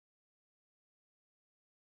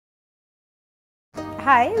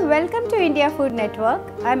Hi, welcome to India Food Network.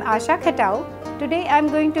 I'm Asha Khatau. Today I'm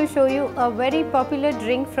going to show you a very popular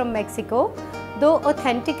drink from Mexico. Though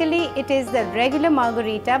authentically it is the regular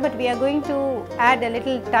margarita, but we are going to add a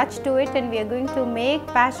little touch to it and we are going to make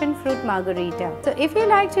passion fruit margarita. So if you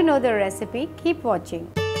like to know the recipe, keep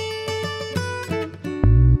watching.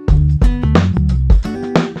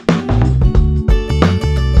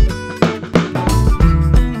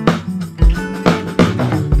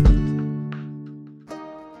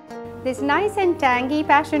 This nice and tangy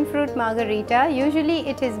passion fruit margarita, usually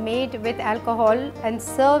it is made with alcohol and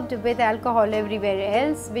served with alcohol everywhere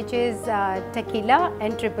else, which is tequila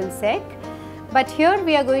and triple sec. But here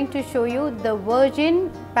we are going to show you the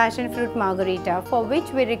virgin passion fruit margarita, for which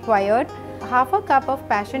we required half a cup of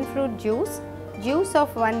passion fruit juice, juice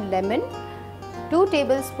of 1 lemon, 2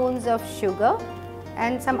 tablespoons of sugar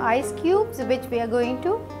and some ice cubes, which we are going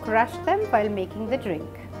to crush them while making the drink.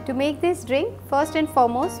 To make this drink, first and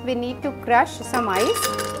foremost, we need to crush some ice.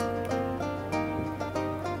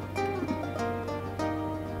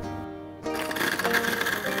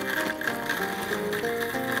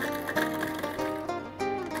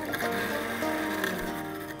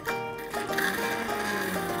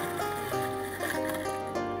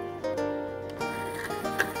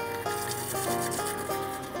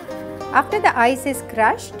 After the ice is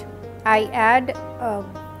crushed, I add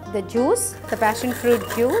the juice, the passion fruit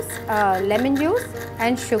juice, lemon juice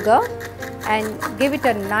and sugar, and give it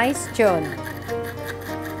a nice churn.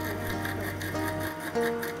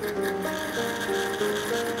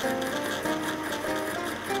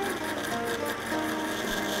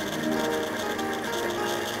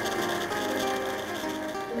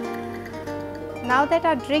 Now that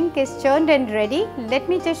our drink is churned and ready, let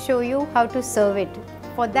me just show you how to serve it.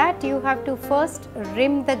 For that you have to first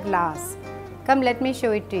rim the glass. Come, let me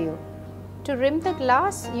show it to you. To rim the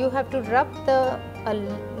glass, you have to rub the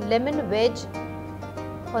lemon wedge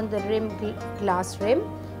on the glass rim,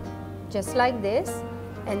 just like this,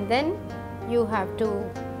 and then you have to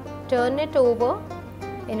turn it over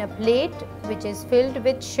in a plate which is filled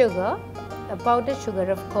with sugar, powdered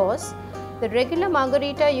sugar of course. The regular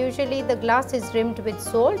margarita, usually the glass is rimmed with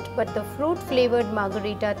salt, but the fruit flavored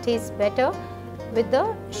margarita tastes better with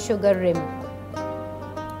the sugar rim.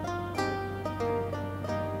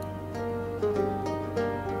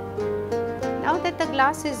 Now that the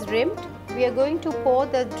glass is rimmed, we are going to pour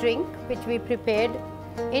the drink which we prepared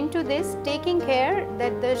into this, taking care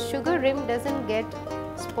that the sugar rim doesn't get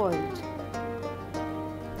spoiled.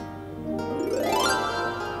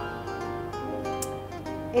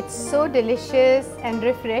 It's so delicious and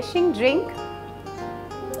refreshing drink.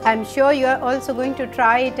 I'm sure you are also going to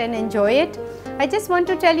try it and enjoy it. I just want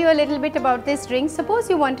to tell you a little bit about this drink. Suppose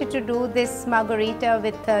you wanted to do this margarita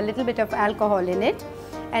with a little bit of alcohol in it.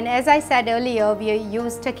 And as I said earlier, we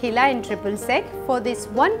used tequila and triple sec. For this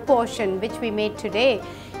one portion which we made today,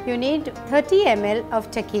 you need 30 ml of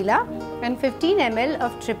tequila and 15 ml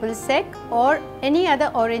of triple sec or any other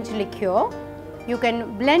orange liqueur. You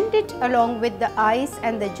can blend it along with the ice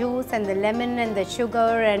and the juice and the lemon and the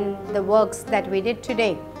sugar and the works that we did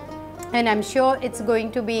today. And I'm sure it's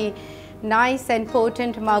going to be nice and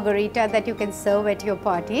potent margarita that you can serve at your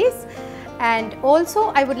parties. And also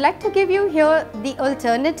I would like to give you here the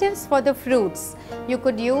alternatives for the fruits. You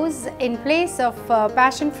could use, in place of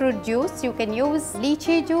passion fruit juice, you can use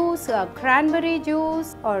lychee juice, cranberry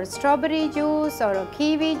juice or strawberry juice or a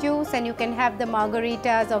kiwi juice, and you can have the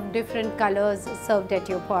margaritas of different colors served at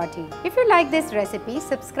your party. If you like this recipe,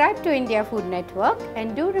 subscribe to India Food Network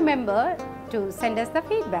and do remember to send us the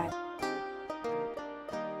feedback.